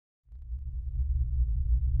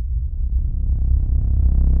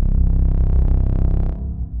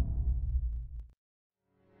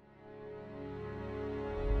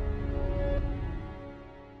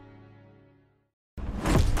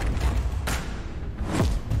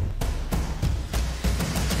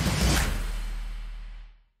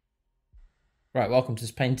Right, welcome to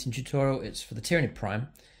this painting tutorial. It's for the Tyranid Prime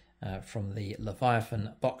from the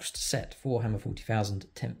Leviathan boxed set for Warhammer 40,000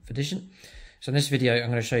 10th edition. So in this video, I'm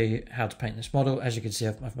going to show you how to paint this model. As you can see,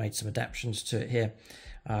 I've made some adaptations to it here,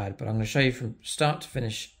 but I'm going to show you from start to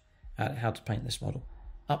finish how to paint this model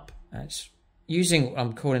up. It's using what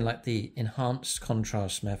I'm calling like the enhanced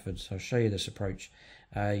contrast method. So I'll show you this approach.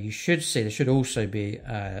 You should see there should also be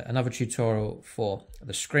another tutorial for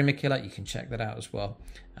the Screamer Killer. You can check that out as well,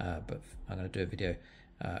 but I'm going to do a video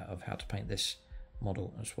of how to paint this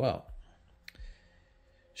model as well.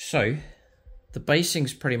 So the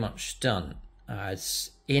basing's pretty much done.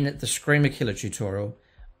 It's in the Screamer Killer tutorial.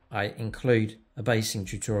 I include a basing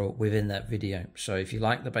tutorial within that video. So if you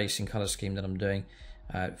like the basing color scheme that I'm doing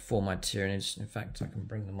for my Tyranids, in fact I can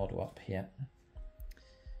bring the model up here.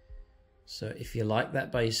 So if you like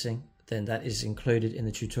that basing, then that is included in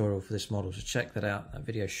the tutorial for this model. So check that out. That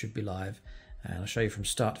video should be live. And I'll show you from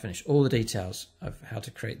start to finish all the details of how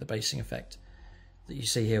to create the basing effect that you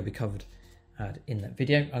see here will be covered in that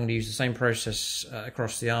video. I'm going to use the same process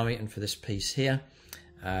across the army and for this piece here.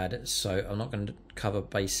 So I'm not going to cover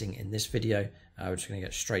basing in this video. We're just going to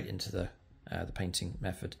get straight into the painting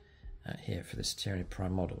method here for this Tyranid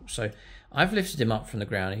Prime model. So I've lifted him up from the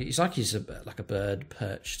ground. He's like a bird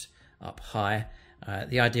perched up high.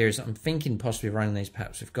 The idea is that I'm thinking possibly running these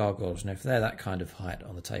perhaps with gargoyles, and if they're that kind of height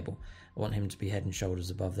on the table, I want him to be head and shoulders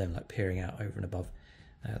above them, like peering out over and above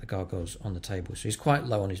the gargoyles on the table. So he's quite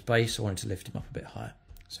low on his base. I wanted to lift him up a bit higher.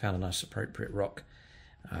 So I found a nice appropriate rock,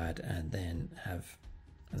 and then I've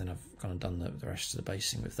gone and done the rest of the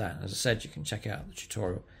basing with that. And as I said, you can check out the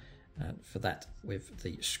tutorial for that with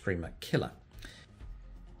the Screamer Killer.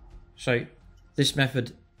 So this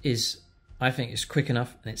method is, I think, it's quick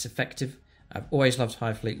enough and it's effective. I've always loved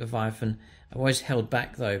Hive Fleet Leviathan. I've always held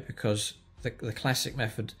back though because the classic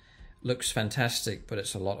method looks fantastic, but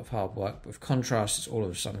it's a lot of hard work. With contrast, it's all of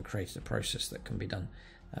a sudden created a process that can be done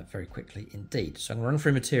very quickly indeed. So I'm going to run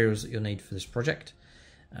through materials that you'll need for this project.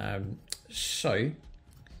 The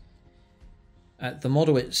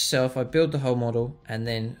model itself, I build the whole model and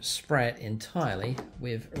then spray it entirely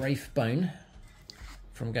with Wraithbone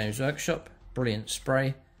from Games Workshop. Brilliant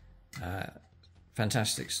spray.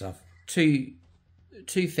 Fantastic stuff.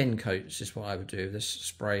 Two thin coats is what I would do with this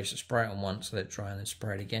spray. So spray it on once, let it dry, and then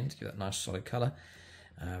spray it again to give that nice solid colour.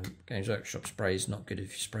 Games Workshop spray is not good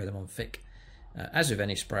if you spray them on thick. As with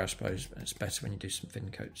any spray, I suppose, but it's better when you do some thin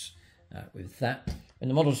coats with that. When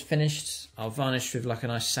the model's finished, I'll varnish with like a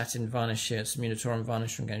nice satin varnish here. It's Munitorum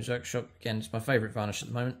Varnish from Games Workshop. Again, it's my favourite varnish at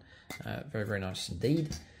the moment. Very, very nice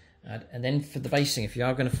indeed. And then for the basing, if you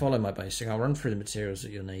are going to follow my basing, I'll run through the materials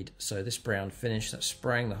that you'll need. So this brown finish, that's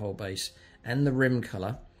spraying the whole base, and the rim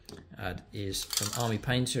colour is from Army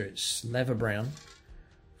Painter. It's leather brown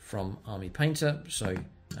from Army Painter, so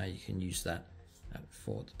you can use that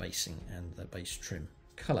for the basing and the base trim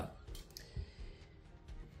colour.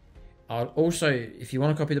 I'll also, if you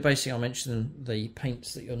want to copy the basing, I'll mention the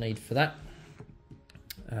paints that you'll need for that.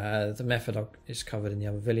 The method is covered in the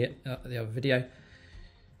other video.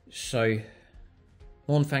 So,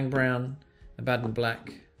 Mornfang Brown, Abaddon Black,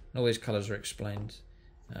 and all these colours are explained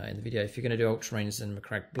in the video. If you're going to do Ultramarines, then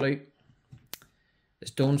Macragge Blue.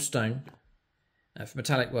 There's Dawnstone. For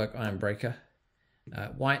metallic work, Ironbreaker.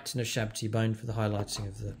 White and a Shabti Bone for the highlighting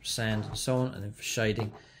of the sand and so on, and then for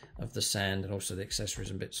shading of the sand and also the accessories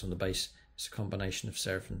and bits on the base, it's a combination of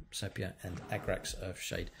Seraphim Sepia and Agrax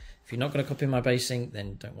Earthshade. If you're not going to copy my basing,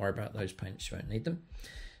 then don't worry about those paints, you won't need them.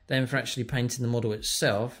 Then for actually painting the model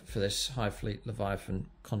itself, for this Hive Fleet Leviathan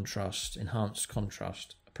enhanced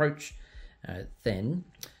contrast approach, then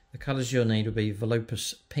the colours you'll need will be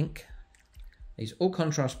Volupus Pink. These all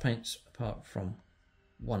contrast paints apart from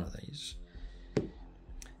one of these.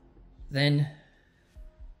 Then,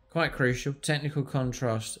 quite crucial, Technical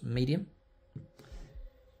Contrast Medium.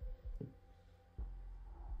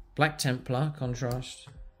 Black Templar contrast.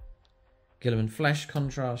 Guilliman Flesh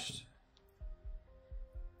contrast.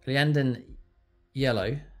 Iyanden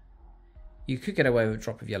Yellow. You could get away with a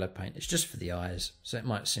drop of yellow paint. It's just for the eyes, so it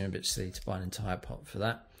might seem a bit silly to buy an entire pot for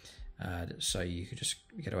that. So you could just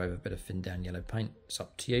get away with a bit of thin down yellow paint. It's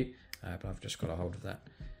up to you, but I've just got a hold of that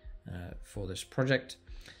for this project.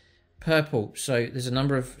 Purple. So there's a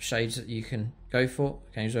number of shades that you can go for.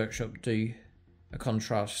 Games Workshop do a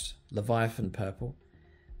contrast Leviathan purple.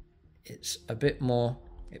 It's a bit more,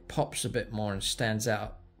 it pops a bit more and stands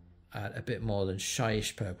out a bit more than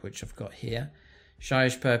Shyish purple, which I've got here.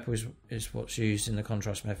 Shyish purple is what's used in the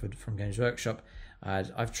contrast method from Games Workshop.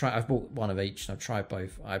 I've bought one of each and I've tried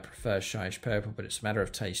both. I prefer Shyish purple, but it's a matter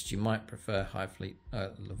of taste. You might prefer Hive Fleet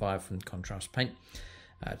Leviathan contrast paint.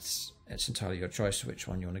 It's entirely your choice which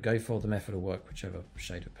one you want to go for. The method will work whichever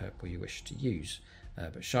shade of purple you wish to use.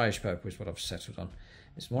 But Shyish purple is what I've settled on.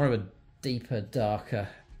 It's more of a deeper, darker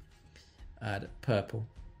purple.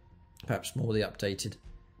 Perhaps more the updated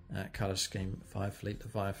colour scheme of Hive Fleet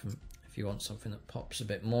Leviathan. If you want something that pops a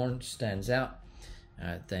bit more and stands out,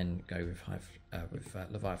 then go with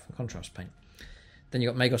Leviathan contrast paint. Then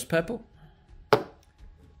you've got Magos purple.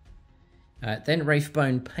 Then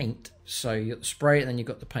Wraithbone paint. So you've got the spray and then you've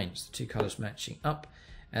got the paints, the two colours matching up.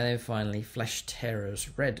 And then finally Flesh Terror's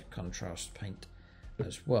red contrast paint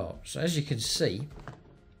as well. So as you can see,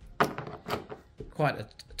 quite a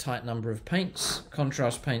tight number of paints.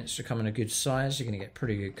 Contrast paints to come in a good size. You're going to get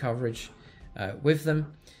pretty good coverage with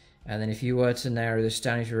them. And then if you were to narrow this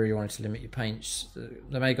down, if you really wanted to limit your paints,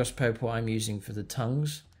 the Magos purple I'm using for the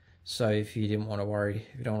tongues. So if you didn't want to worry,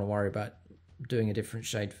 if you don't want to worry about doing a different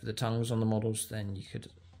shade for the tongues on the models, then you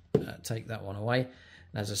could take that one away.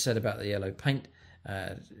 And as I said about the yellow paint,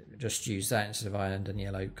 just use that instead of Iyanden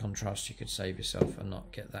yellow contrast. You could save yourself and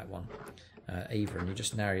not get that one either. And you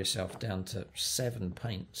just narrow yourself down to 7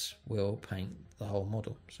 paints will paint the whole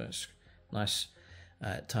model. So it's a nice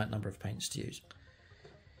tight number of paints to use.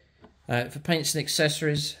 For paints and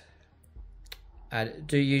accessories,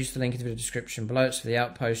 do use the link in the video description below. It's for the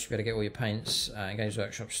Outpost. You've got to get all your paints and Games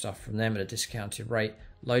Workshop stuff from them at a discounted rate.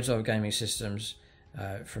 Loads of other gaming systems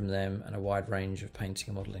from them, and a wide range of painting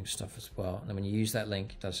and modelling stuff as well. And then when you use that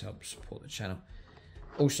link, it does help support the channel.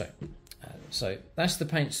 Also, so that's the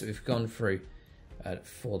paints that we've gone through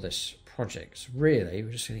for this project. So really,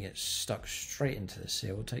 we're just going to get stuck straight into this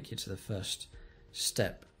here. We'll take you to the first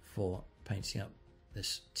step for painting up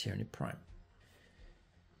this Tyranid Prime.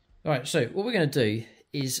 Alright, so what we're going to do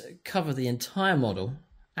is cover the entire model,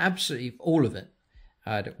 absolutely all of it,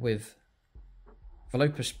 with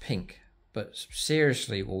Volupus pink, but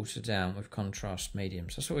seriously watered down with contrast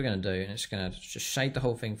mediums. That's what we're going to do, and it's going to just shade the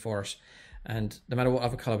whole thing for us. And no matter what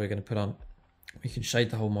other colour we're going to put on, we can shade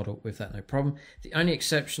the whole model with that, no problem. The only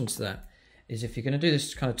exception to that is if you're going to do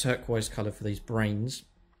this kind of turquoise colour for these brains,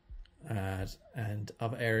 and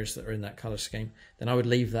other areas that are in that colour scheme, then I would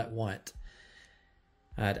leave that white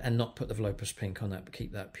and not put the Volupus pink on that, but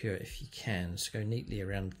keep that pure if you can. So go neatly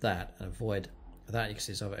around that and avoid that, because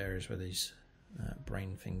there's other areas where these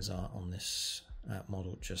brain things are on this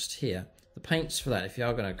model just here. The paints for that, if you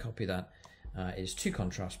are going to copy that, is 2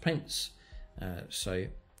 contrast paints. So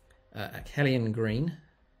Akhelian green,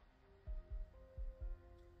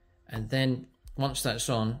 and then once that's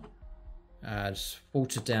on, just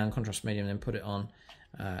watered down contrast medium, then put it on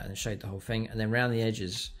and shade the whole thing. And then around the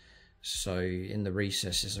edges, so in the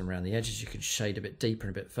recesses and around the edges, you could shade a bit deeper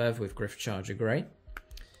and a bit further with Gryph-Charger grey.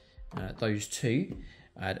 Those two,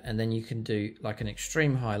 and then you can do like an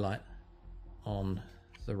extreme highlight on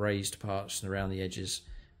the raised parts and around the edges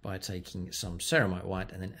by taking some ceramite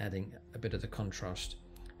white and then adding a bit of the contrast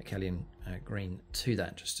Akhelian green to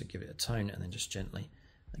that, just to give it a tone, and then just gently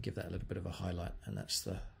give that a little bit of a highlight. And that's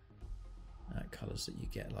the colours that you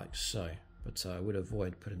get, like so. But I would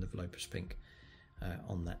avoid putting the Volupus pink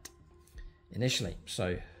on that initially.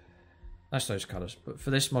 So that's those colours. But for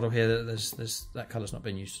this model here, that colour's not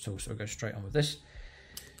been used at all, so we'll go straight on with this.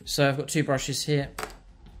 So I've got 2 brushes here,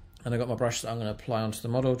 and I've got my brush that I'm going to apply onto the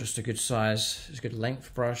model, just a good size, it's a good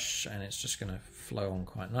length brush, and it's just going to flow on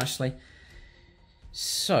quite nicely.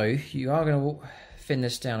 So you are going to thin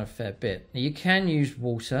this down a fair bit. Now you can use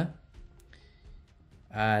water.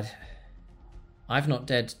 I've not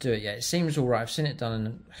dared to do it yet. It seems all right. I've seen it done,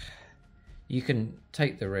 and you can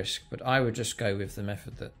take the risk, but I would just go with the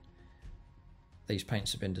method that these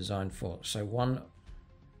paints have been designed for. So 1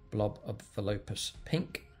 blob of Volupus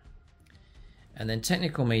pink, and then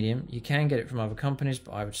technical medium. You can get it from other companies,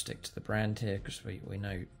 but I would stick to the brand here, because we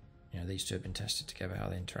know, you know, these two have been tested together, how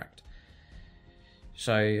they interact.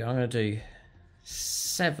 So I'm going to do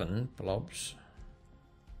 7 blobs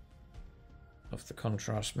of the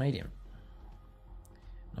contrast medium.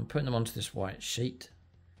 I'm putting them onto this white sheet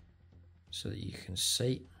so that you can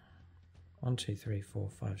see 1, 2, 3, 4,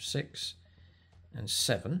 5, 6 and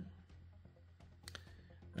 7,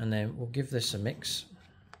 and then we'll give this a mix,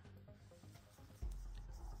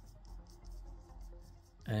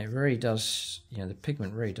 and it really does, you know, the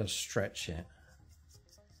pigment really does stretch here.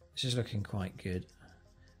 This is looking quite good.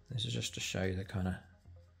 This is just to show you the kind of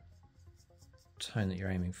tone that you're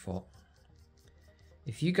aiming for.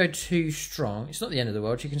 If you go too strong, it's not the end of the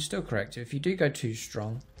world, you can still correct it. If you do go too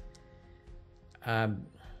strong, it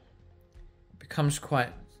becomes quite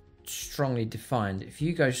strongly defined. If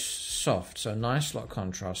you go soft, so a nice lot of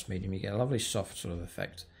contrast medium, you get a lovely soft sort of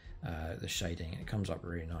effect, the shading, and it comes up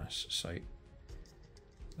really nice. So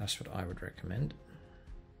that's what I would recommend.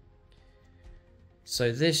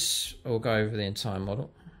 So this will go over the entire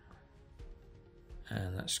model,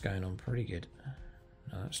 and that's going on pretty good.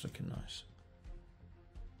 No, that's looking nice.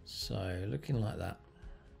 So looking like that.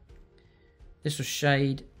 This will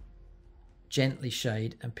shade, gently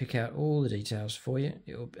shade, and pick out all the details for you.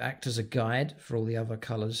 It will act as a guide for all the other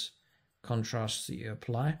colours, contrasts that you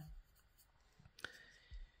apply.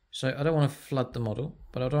 So I don't want to flood the model,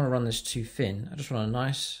 but I don't want to run this too thin. I just want a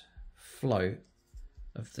nice flow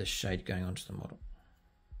of this shade going onto the model.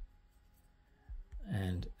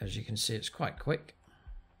 And as you can see, it's quite quick.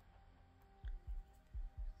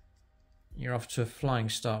 You're off to a flying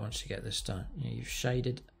start once you get this done. You've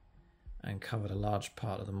shaded and covered a large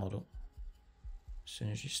part of the model. As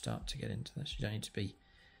soon as you start to get into this, you don't need to be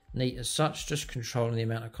neat as such, just controlling the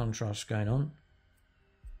amount of contrast going on.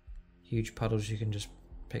 Huge puddles, you can just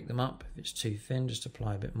pick them up. If it's too thin, just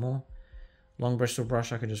apply a bit more. Long bristle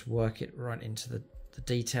brush, I can just work it right into the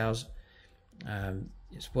details.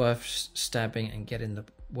 It's worth stabbing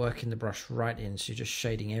and working the brush right in, so you're just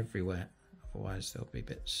shading everywhere. Otherwise there'll be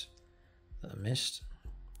bits that are missed.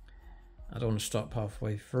 I don't want to stop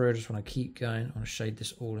halfway through, I just want to keep going. I want to shade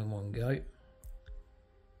this all in one go.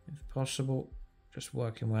 If possible, just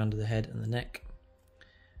working way under the head and the neck.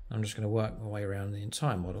 I'm just going to work my way around the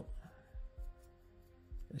entire model.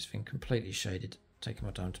 This thing completely shaded, taking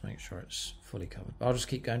my time to make sure it's fully covered. But I'll just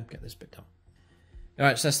keep going, get this bit done.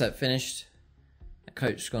 Alright, so that's that finished. The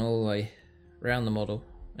coat's gone all the way around the model.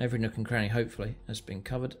 Every nook and cranny, hopefully, has been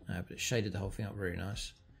covered, but it shaded the whole thing up really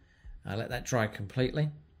nice. Let that dry completely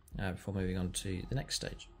before moving on to the next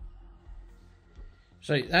stage.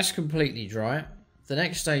 So that's completely dry. The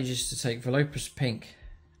next stage is to take Volupus pink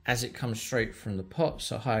as it comes straight from the pot,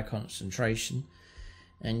 so higher concentration.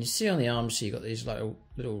 And you see on the arms here, you've got these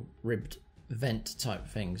little ribbed vent type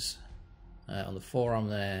things on the forearm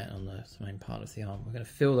there, on the main part of the arm. We're going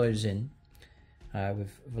to fill those in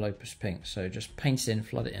with Volupus pink. So just paint it in,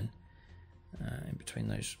 flood it in between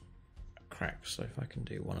those cracks. So if I can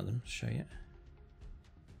do one of them, show you.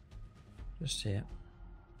 Just here.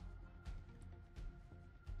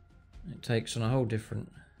 It takes on a whole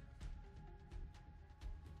different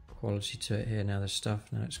quality to it here now. There's stuff,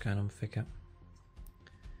 now it's going on thicker.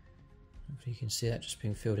 Hopefully you can see that just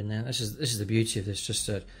being filled in there. This is the beauty of this, just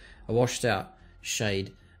a washed out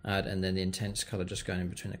shade and then the intense colour just going in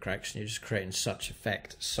between the cracks, and you're just creating such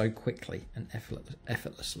effect so quickly and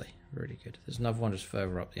effortlessly. Really good. There's another one just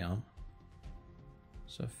further up the arm,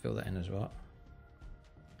 so I'll fill that in as well.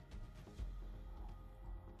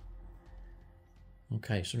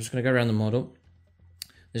 Okay, so I'm just going to go around the model.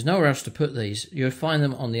 There's nowhere else to put these. You'll find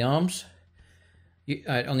them on the arms,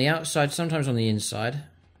 on the outside, sometimes on the inside.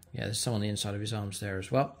 Yeah, there's some on the inside of his arms there as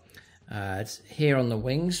well. It's here on the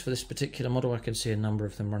wings for this particular model. I can see a number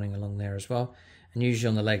of them running along there as well. And usually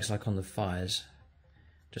on the legs, like on the thighs,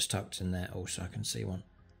 just tucked in there. Also, I can see one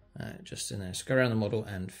just in there. So go around the model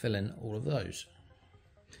and fill in all of those.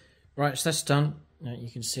 Right, so that's done. You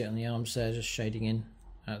can see it on the arms there, just shading in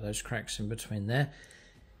those cracks in between there.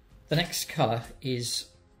 The next colour is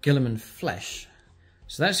Guilliman flesh.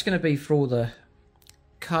 So that's going to be for all the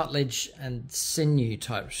cartilage and sinew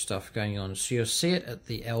type stuff going on. So you'll see it at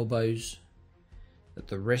the elbows, at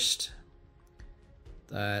the wrist,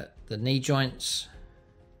 the knee joints.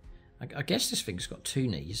 I guess this thing's got two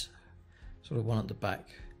knees, sort of one at the back,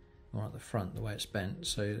 one at the front, the way it's bent.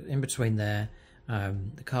 So in between there,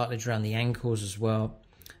 the cartilage around the ankles as well.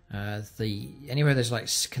 Anywhere there's like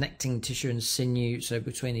connecting tissue and sinew, so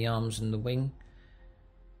between the arms and the wing.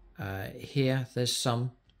 Here there's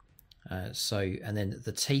some. And then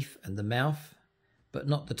the teeth and the mouth, but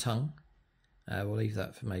not the tongue. We'll leave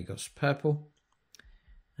that for Magos purple.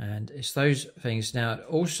 And it's those things. Now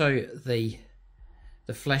also the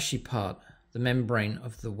fleshy part, the membrane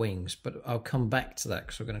of the wings, but I'll come back to that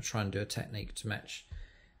because we're going to try and do a technique to match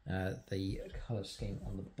the colour scheme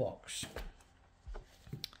on the box.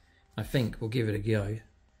 I think we'll give it a go.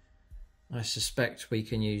 I suspect we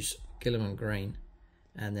can use Guilliman green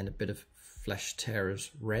and then a bit of Flesh Tearers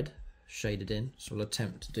red shaded in, so we'll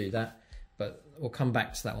attempt to do that, but we'll come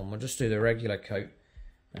back to that one. We'll just do the regular coat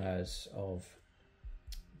as of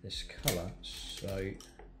this colour. So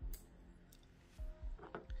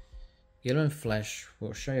Guilliman flesh,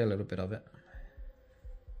 we'll show you a little bit of it.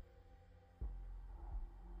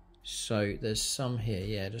 So there's some here,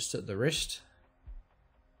 yeah, just at the wrist.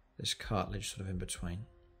 This cartilage sort of in between.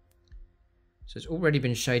 So it's already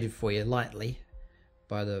been shaded for you lightly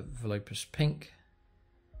by the Volupus pink,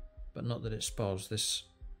 but not that it spoils this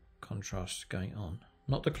contrast going on.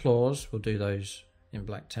 Not the claws, we'll do those in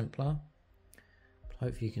Black Templar. But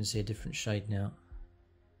hopefully you can see a different shade now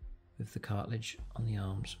with the cartilage on the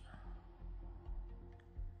arms.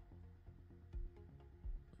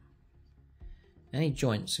 any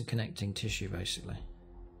joints and connecting tissue basically.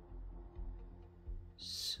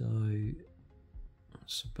 So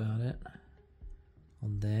that's about it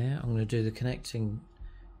on there. I'm going to do the connecting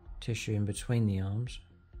tissue in between the arms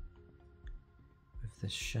with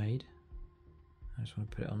this shade. I just want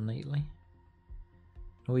to put it on neatly.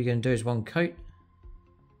 All you're going to do is one coat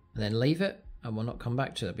and then leave it, and we'll not come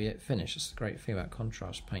back to it. It'll be it finished. That's the great thing about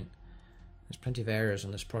contrast paint. There's plenty of areas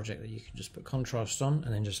on this project that you can just put contrast on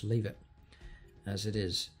and then just leave it as it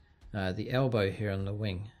is. The elbow here on the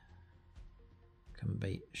wing can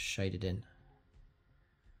be shaded in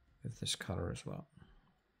with this colour as well.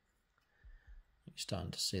 You're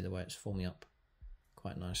starting to see the way it's forming up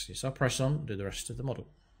quite nicely. So I'll press on and do the rest of the model.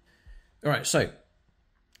 Alright, so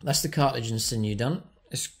that's the cartilage and sinew done.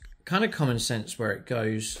 It's kind of common sense where it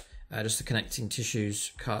goes, just the connecting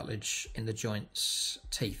tissues, cartilage in the joints,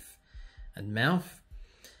 teeth and mouth.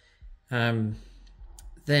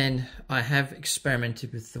 Then I have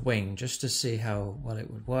experimented with the wing just to see how well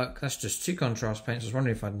it would work. That's just 2 contrast paints. I was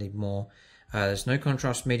wondering if I'd need more. There's no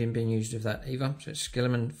contrast medium being used with that either. So it's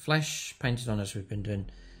Guilliman flesh painted on as we've been doing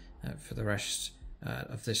for the rest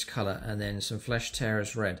of this colour, and then some flesh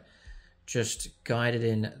tearers red, just guided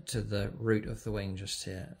in to the root of the wing just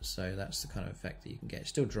here. So that's the kind of effect that you can get. It's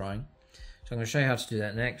still drying. So I'm going to show you how to do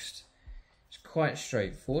that next. It's quite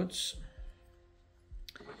straightforward.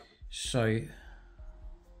 So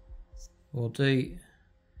we'll do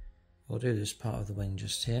this part of the wing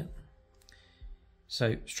just here.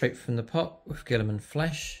 So straight from the pot with Guilliman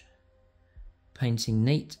flesh, painting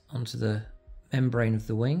neat onto the membrane of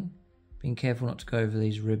the wing, being careful not to go over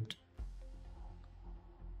these ribbed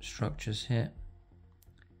structures here.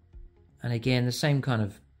 And again, the same kind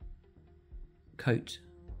of coat,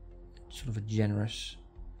 sort of a generous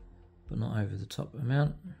but not over the top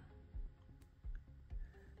amount.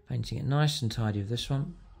 Painting it nice and tidy with this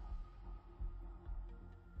one.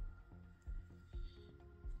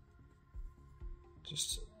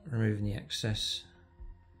 Just removing the excess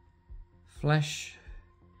flesh,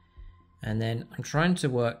 and then I'm trying to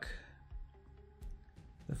work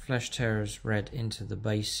the flesh tearers red into the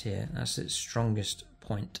base here. That's its strongest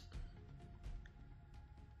point.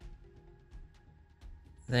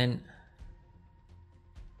 Then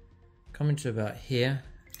coming to about here,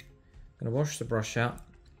 I'm going to wash the brush out,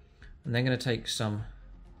 and then going to take some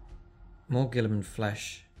more Guilliman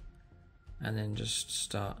flesh and then just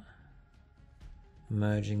start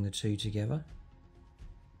merging the two together,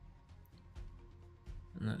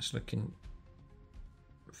 and that's looking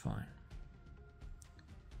fine.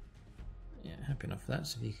 Yeah, happy enough with that.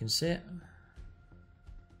 So if you can see it,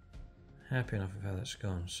 happy enough with how that's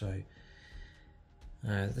gone. So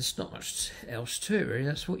there's not much else to it really.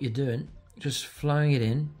 That's what you're doing, just flowing it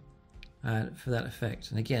in for that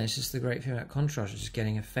effect. And again, it's just the great thing about contrast, just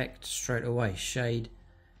getting effect straight away, shade,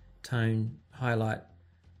 tone, highlight,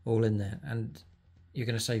 all in there, and you're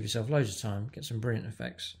going to save yourself loads of time, get some brilliant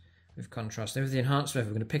effects with contrast. Then with the enhanced method,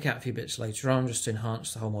 we're going to pick out a few bits later on just to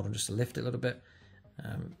enhance the whole model, just to lift it a little bit.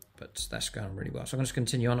 But that's going really well. So I'm going to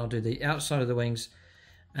continue on. I'll do the outside of the wings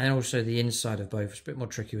and also the inside of both. It's a bit more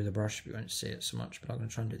tricky with the brush, you won't see it so much, but I'm going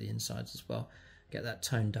to try and do the insides as well. Get that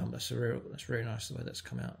tone done. That's really nice the way that's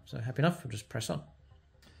come out. So happy enough, we'll just press on.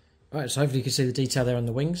 Alright, so hopefully you can see the detail there on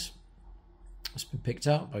the wings. It's been picked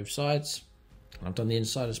out, both sides. I've done the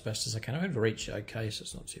inside as best as I can. I overreach it okay, so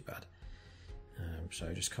it's not too bad.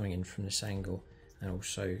 So just coming in from this angle, and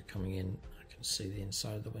also coming in, I can see the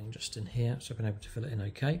inside of the wing just in here, so I've been able to fill it in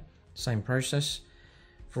okay. Same process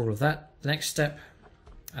for all of that. The next step,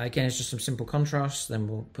 again, is just some simple contrasts, then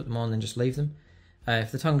we'll put them on and just leave them.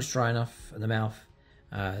 If the tongue's dry enough and the mouth,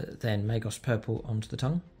 then Magos purple onto the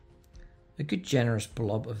tongue. A good generous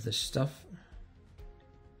blob of this stuff.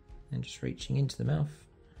 And just reaching into the mouth.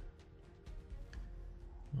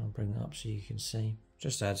 I'll bring that up so you can see.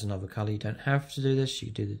 Just adds another colour. You don't have to do this.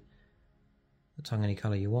 You can do the tongue any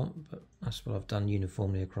colour you want, but that's what I've done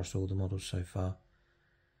uniformly across all the models so far.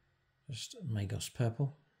 Just Magos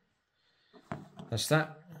purple. That's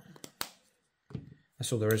that.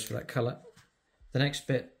 That's all there is for that colour. The next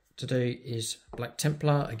bit to do is Black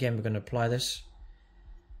Templar. Again, we're going to apply this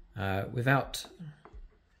without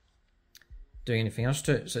doing anything else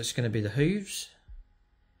to it. So it's going to be the hooves.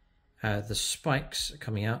 The spikes are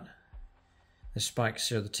coming out. The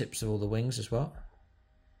spikes are the tips of all the wings as well.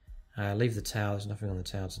 Leave the tail, there's nothing on the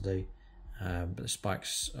tail to do. But the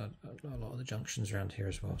spikes are a lot of the junctions around here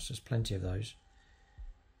as well, so there's plenty of those.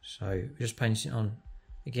 So we're just painting it on,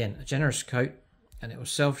 again, a generous coat, and it will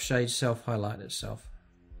self-shade, self-highlight itself.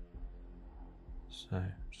 So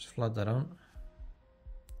just flood that on.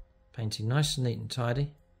 Painting nice and neat and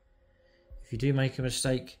tidy. If you do make a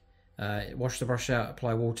mistake, Wash the brush out,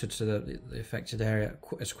 apply water to the affected area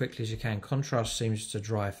as quickly as you can. Contrast seems to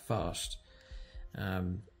dry fast.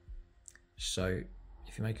 So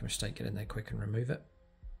if you make a mistake, get in there quick and remove it.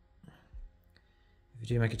 If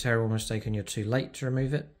you do make a terrible mistake and you're too late to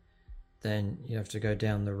remove it, then you have to go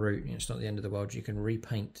down the route. It's not the end of the world. You can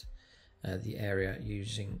repaint the area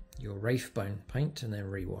using your Wraithbone paint and then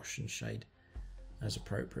rewash and shade as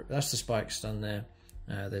appropriate. But that's the spikes done there.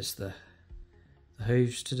 There's the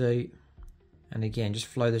hooves to do, and again, just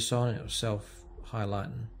flow this on and it will self highlight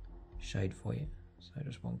and shade for you. So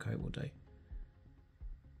just one coat will do.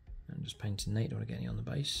 And just painting neat, don't want to get any on the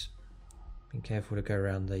base. Being careful to go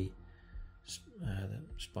around the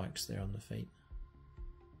spikes there on the feet.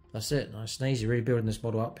 That's it, nice and easy. Really building this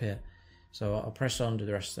model up here. So I'll press on to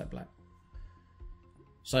the rest of that black.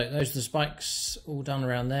 So those are the spikes all done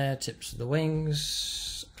around there. Tips of the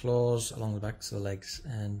wings, claws along the backs of the legs,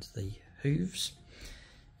 and the hooves.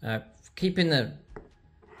 Keeping the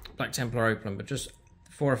Black Templar open, but just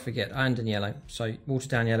before I forget, Iyanden yellow. So water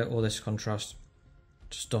down yellow, all this contrast.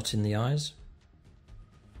 Just dot in the eyes.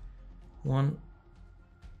 1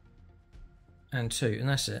 and 2, and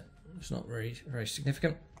that's it. It's not very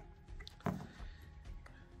significant.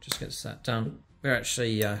 Just gets that done. We're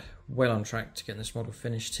actually well on track to getting this model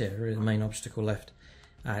finished here. Really, the main obstacle left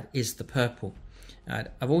is the purple.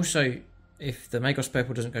 I've also, if the Magos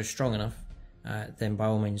purple doesn't go strong enough, then by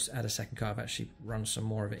all means add a second coat. I've actually run some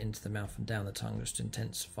more of it into the mouth and down the tongue just to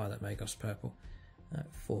intensify that Magos purple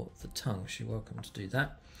for the tongue. So you're welcome to do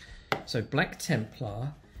that. So Black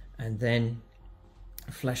Templar and then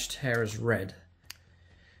Flesh Tearers Red.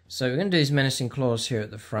 So we're going to do these menacing claws here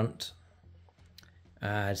at the front.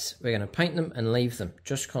 We're going to paint them and leave them,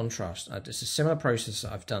 just contrast. It's a similar process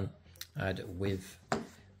that I've done with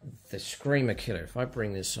the Screamer Killer. If I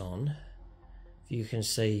bring this on, you can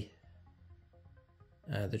see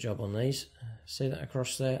the job on these. See that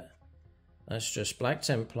across there? That's just Black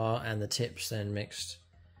Templar and the tips then mixed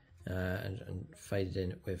and faded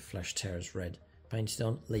in with Flesh Tearers Red. Painted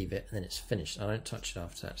on, leave it, and then it's finished. I don't touch it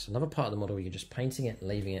after that. It's another part of the model where you're just painting it,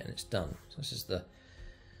 leaving it, and it's done. So this is the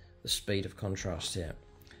speed of contrast here.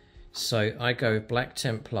 So I go Black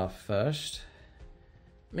Templar first.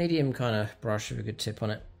 Medium kind of brush with a good tip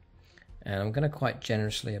on it. And I'm going to quite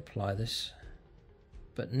generously apply this,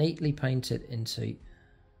 but neatly paint it into the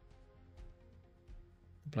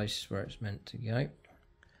places where it's meant to go.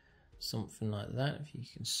 Something like that, if you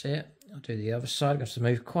can see it. I'll do the other side. I have to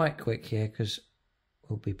move quite quick here because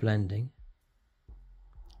we'll be blending.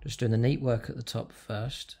 Just doing the neat work at the top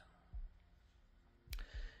first.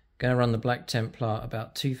 Going to run the Black Templar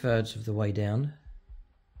about 2/3 of the way down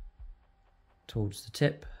towards the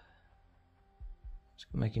tip.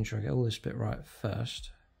 Just making sure I get all this bit right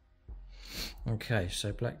first. Okay,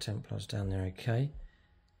 so Black Templar's down there, okay.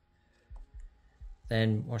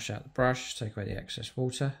 Then wash out the brush, take away the excess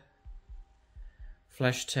water.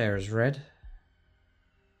 Flesh Tearers Red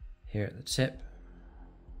here at the tip.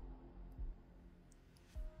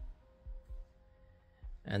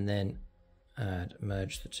 And then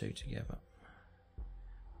merge the two together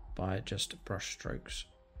by just brush strokes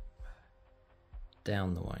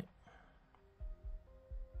down the way.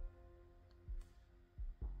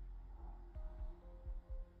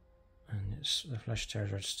 And the Flesh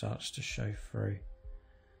Tearers Red starts to show through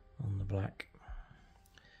on the black.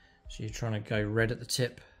 So you're trying to go red at the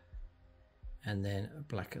tip and then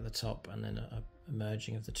black at the top, and then a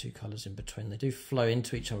merging of the two colours in between. They do flow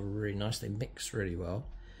into each other really nice. They mix really well,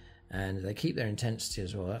 and they keep their intensity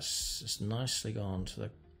as well. That's just nicely gone to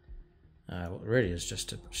the what really is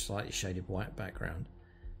just a slightly shaded white background,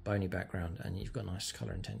 bony background, and you've got nice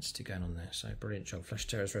colour intensity going on there. So brilliant job. Flesh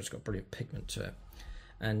Tearers Red's got brilliant pigment to it,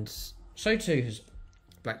 and so too has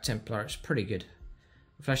Black Templar. It's pretty good.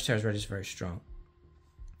 Flesh Tearers Red is very strong.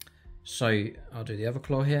 So I'll do the other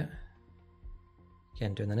claw here.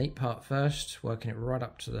 Again, doing the neat part first, working it right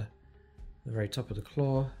up to the very top of the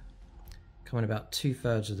claw, coming about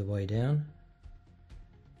 2/3 of the way down,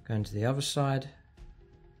 going to the other side,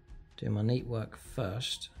 doing my neat work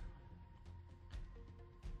first,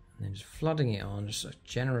 and then just flooding it on, just a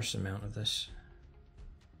generous amount of this.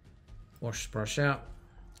 Wash the brush out,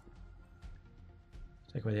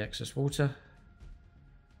 take away the excess water,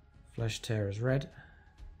 Flesh Tearers Red,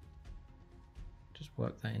 just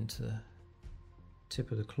work that into the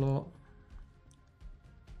tip of the claw,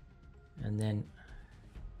 and then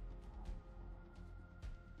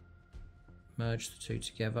merge the two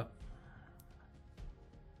together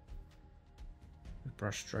with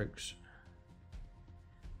brush strokes,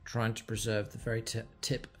 trying to preserve the very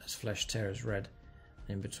tip as Flesh Tearers Red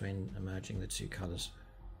in between merging the two colours.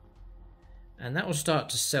 And that will start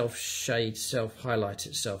to self-shade, self-highlight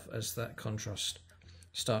itself as that contrast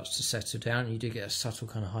starts to settle down. You do get a subtle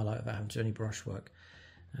kind of highlight without having to do any brushwork.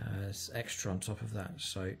 It's extra on top of that.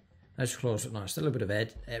 So those claws look nice. A little bit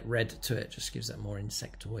of red to it just gives that more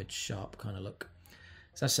insectoid, sharp kind of look.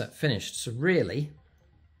 So that's that finished. So really,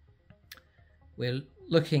 we're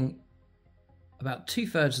looking about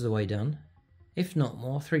 2/3 of the way done, if not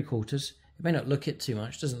more, 3/4. It may not look it too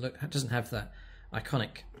much. Doesn't have that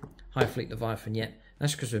iconic Hive Fleet Leviathan yet.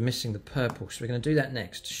 That's because we're missing the purple. So we're going to do that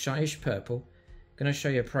next. Shyish purple. I'm going to show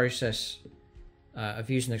you a process of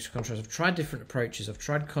using this contrast. I've tried different approaches. I've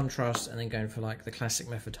tried contrast and then going for like the classic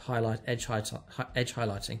method, edge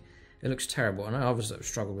highlighting. It looks terrible. I know others that have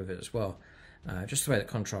struggled with it as well. Just the way that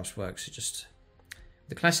contrast works, it just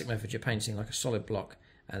the classic method, you're painting like a solid block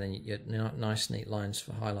and then you get nice neat lines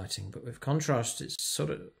for highlighting. But with contrast, it's sort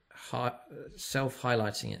of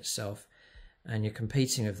self-highlighting itself, and you're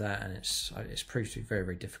competing with that, and it's proved to be very,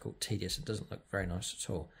 very difficult, tedious. It doesn't look very nice at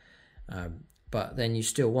all. But then you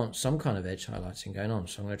still want some kind of edge highlighting going on.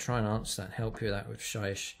 So I'm going to try and answer that, help you with that with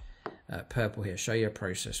Shyish purple here. Show you a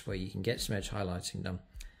process where you can get some edge highlighting done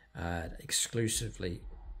exclusively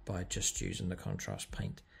by just using the contrast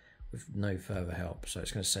paint with no further help. So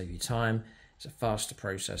it's going to save you time. It's a faster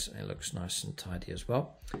process and it looks nice and tidy as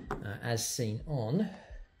well, as seen on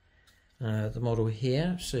the model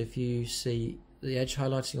here. So if you see the edge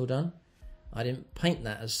highlighting all done, I didn't paint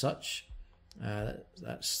that as such.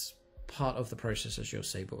 That's part of the process, as you'll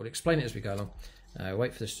see, but we'll explain it as we go along.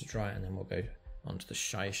 Wait for this to dry and then we'll go on to the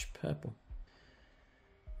Shyish purple.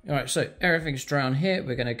 Alright, so everything's dry on here.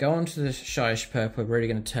 We're going to go on to the Shyish purple. We're really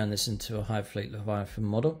going to turn this into a Hive Fleet Leviathan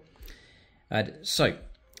model. So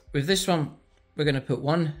with this one, we're going to put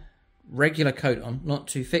one regular coat on, not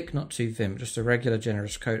too thick, not too thin, just a regular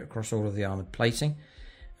generous coat across all of the armoured plating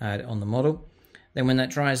on the model. Then when that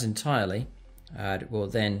dries entirely, we'll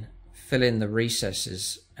then fill in the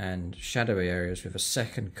recesses and shadowy areas with a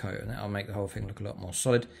second coat, and that'll make the whole thing look a lot more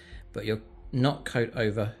solid. But you'll not coat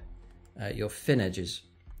over your thin edges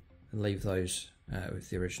and leave those with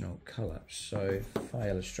the original colour. So if I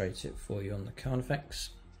illustrate it for you on the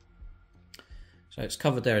Carnifex. So it's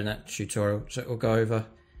covered there in that tutorial. So it will go over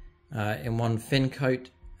in one thin coat,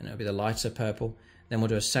 and it'll be the lighter purple. Then we'll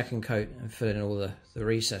do a second coat and fill in all the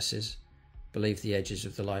recesses, but leave the edges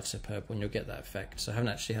of the lighter purple, and you'll get that effect. So I haven't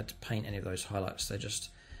actually had to paint any of those highlights. They're just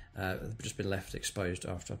been left exposed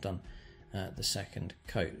after I've done the second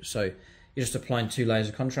coat. So you're just applying 2 layers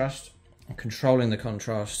of contrast and controlling the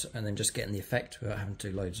contrast, and then just getting the effect without having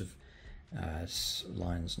to do loads of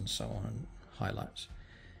lines and so on and highlights.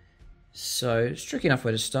 So it's tricky enough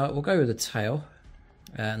way to start. We'll go with the tail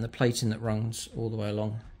and the plating that runs all the way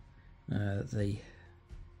along the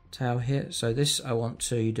tail here. So this, I want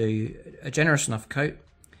to do a generous enough coat.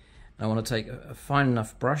 I want to take a fine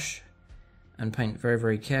enough brush and paint very,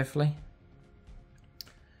 very carefully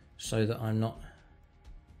so that I'm not,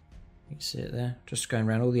 you can see it there, just going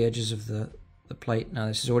around all the edges of the plate. Now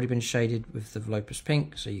this has already been shaded with the Volupus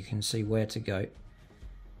pink, so you can see where to go,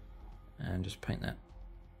 and just paint that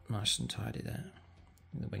nice and tidy there.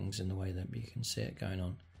 The wings in the way there, but you can see it going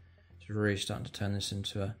on. It's really starting to turn this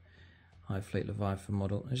into a Hive Fleet Leviathan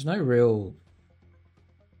model. There's no real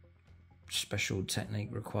special technique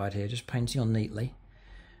required here, just painting on neatly.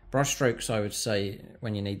 Brush strokes, I would say,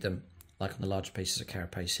 when you need them, like on the larger pieces of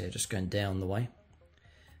carapace here, just going down the way.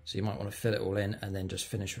 So you might want to fill it all in and then just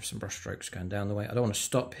finish with some brush strokes going down the way. I don't want to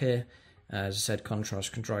stop here. As I said,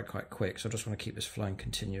 contrast can dry quite quick, so I just want to keep this flowing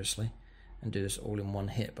continuously and do this all in one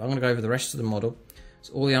hit. But I'm going to go over the rest of the model.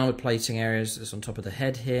 So all the armoured plating areas, that's on top of the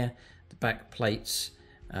head here, the back plates,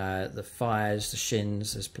 the fires, the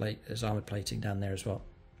shins, there's armoured plating down there as well.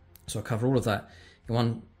 So I'll cover all of that in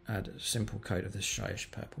one simple coat of this Shyish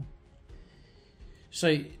purple.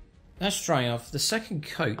 So that's drying off. The second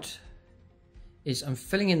coat is I'm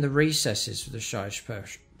filling in the recesses with the Shyish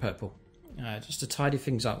purple, just to tidy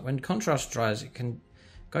things up. When contrast dries, it can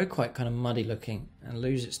go quite kind of muddy looking and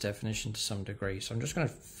lose its definition to some degree. So I'm just going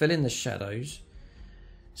to fill in the shadows.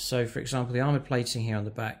 So for example, the armoured plating here on the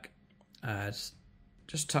back,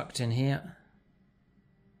 just tucked in here,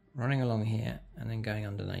 running along here, and then going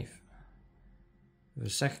underneath with a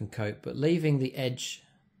second coat, but leaving the edge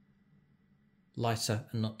lighter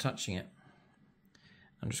and not touching it.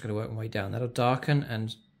 I'm just going to work my way down. That'll darken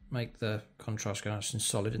and make the contrast go nice and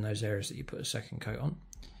solid in those areas that you put a second coat on.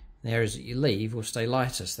 The areas that you leave will stay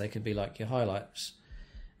lighter, so they can be like your highlights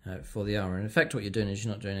for the armour. In effect, what you're doing is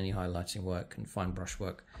you're not doing any highlighting work and fine brush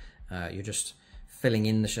work. You're just filling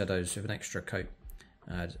in the shadows with an extra coat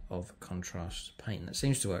of contrast paint. That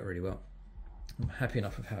seems to work really well. I'm happy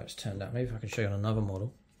enough with how it's turned out. Maybe if I can show you on another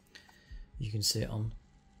model. You can see it on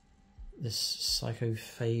this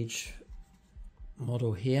Psychophage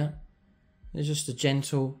model here. There's just a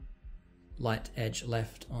gentle light edge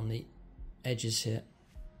left on the edges here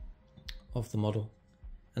of the model,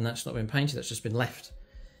 and that's not been painted, that's just been left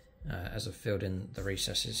as I've filled in the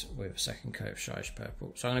recesses with a second coat of Shyish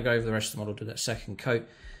purple. So I'm going to go over the rest of the model, do that second coat,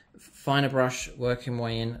 finer brush, working my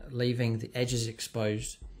way in, leaving the edges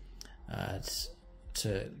exposed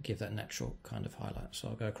to give that natural kind of highlight. So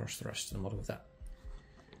I'll go across the rest of the model with that.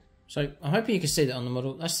 So I'm hoping you can see that on the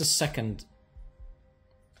model. That's the second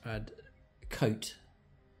coat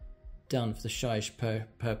done for the Shyish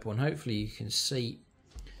purple, and hopefully you can see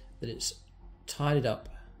that it's tidied up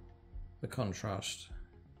the contrast,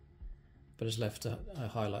 but has left a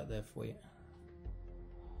highlight there for you.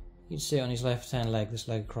 You can see it on his left hand leg, this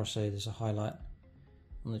leg across here, there's a highlight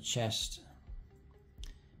on the chest,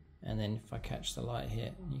 and then if I catch the light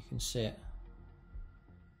here, you can see it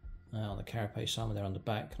on the carapace armor there on the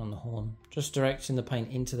back and on the horn, just directing the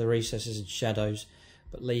paint into the recesses and shadows,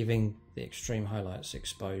 but leaving the extreme highlights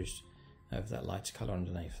exposed over that lighter colour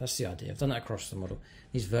underneath. That's the idea. I've done that across the model.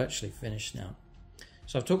 He's virtually finished now.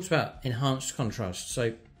 So I've talked about enhanced contrast. So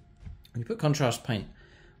when you put contrast paint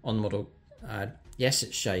on the model, yes,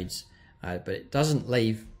 it shades, but it doesn't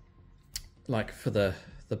leave, like for the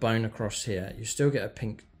bone across here, you still get a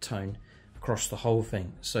pink tone across the whole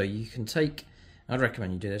thing. So you can take, I'd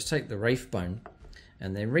recommend you do this, take the Wraithbone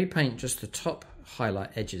and then repaint just the top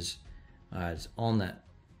highlight edges on that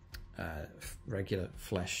regular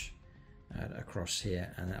flesh across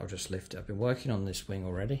here, and that'll just lift it. I've been working on this wing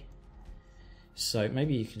already, so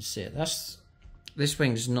maybe you can see it. This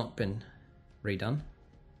wing's not been redone,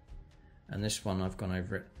 and this one I've gone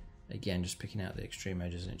over it again, just picking out the extreme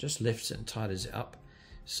edges, and it just lifts it and tidies it up.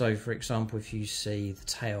 So for example, if you see the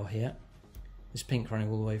tail here, this pink running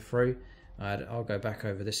all the way through, I'll go back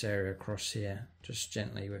over this area across here just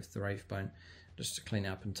gently with the Wraithbone, just to clean it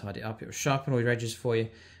up and tidy it up. It will sharpen all your edges for you.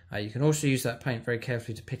 You can also use that paint very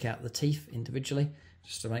carefully to pick out the teeth individually,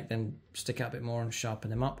 just to make them stick out a bit more and sharpen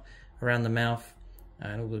them up. Around the mouth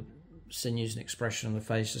and all the sinews and expression on the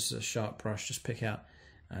face, just a sharp brush, just pick out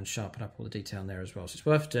and sharpen up all the detail in there as well. So it's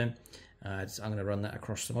worth doing. I'm going to run that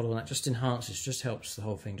across the model, and that just enhances, just helps the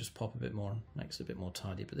whole thing just pop a bit more and makes it a bit more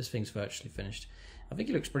tidy. But this thing's virtually finished. I think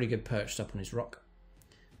he looks pretty good perched up on his rock.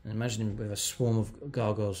 And imagine him with a swarm of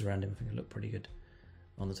gargoyles around him. I think it'll look pretty good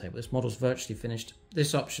on the table. This model's virtually finished.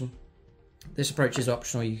 This approach is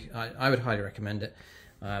optional. I would highly recommend it.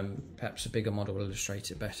 Perhaps a bigger model will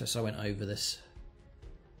illustrate it better. So I went over this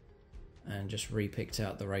and just re-picked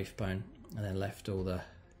out the Wraithbone, and then left all the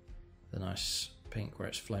nice pink where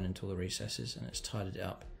it's flown into all the recesses, and it's tidied it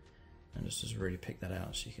up, and just has really picked that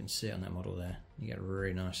out, so you can see it on that model there. You get a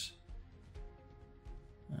really nice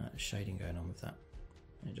shading going on with that.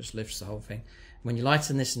 It just lifts the whole thing. When you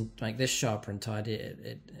lighten this and make this sharper and tidy,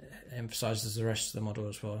 it emphasises the rest of the model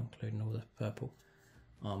as well, including all the purple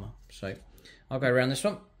armour. So I'll go around this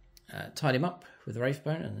one, tidy him up with the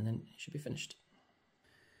Wraithbone, and then it should be finished.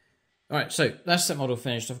 Alright, so that's that model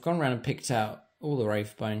finished. I've gone around and picked out all the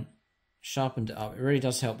Wraithbone, sharpened it up. It really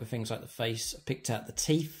does help with things like the face. I picked out the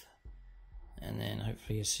teeth, and then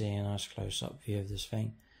hopefully you're seeing a nice close-up view of this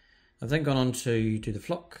thing. I've then gone on to do the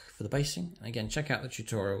flock for the basing. Again, check out the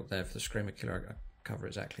tutorial there for the Screamer Killer. I cover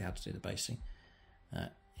exactly how to do the basing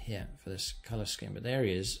here for this colour scheme. But there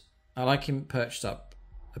he is. I like him perched up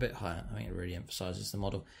a bit higher. I think it really emphasises the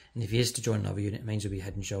model. And if he is to join another unit, it means he'll be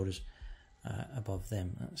head and shoulders above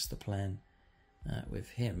them. That's the plan with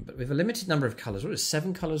him. But with a limited number of colours, what is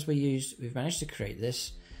 7 colours we used, we've managed to create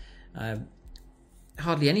this.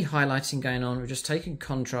 Hardly any highlighting going on. We've just taken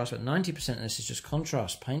contrast, but 90% of this is just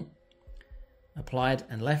contrast paint, applied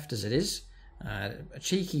and left as it is. A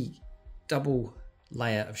cheeky double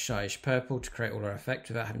layer of Shyish purple to create all our effect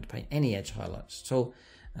without having to paint any edge highlights at all.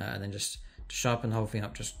 And then just to sharpen the whole thing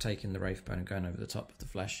up, just taking the Wraithbone and going over the top of the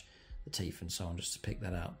flesh, the teeth and so on, just to pick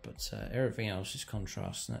that out. But everything else is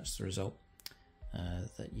contrast, and that's the result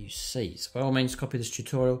that you see. So by all means, copy this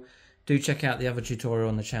tutorial. Do check out the other tutorial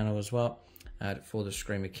on the channel as well for the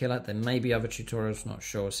Screamer Killer. There may be other tutorials, not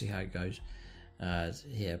sure, see how it goes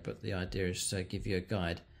here, but the idea is to give you a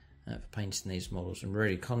guide for painting these models, and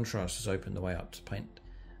really contrast has opened the way up to paint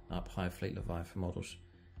up Hive Fleet Leviathan models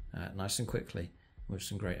nice and quickly with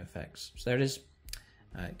some great effects. So there it is.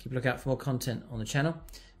 Keep a lookout for more content on the channel.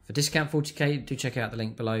 For Discount 40k, do check out the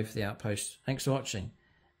link below for the Outpost. Thanks for watching,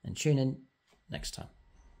 and tune in next time.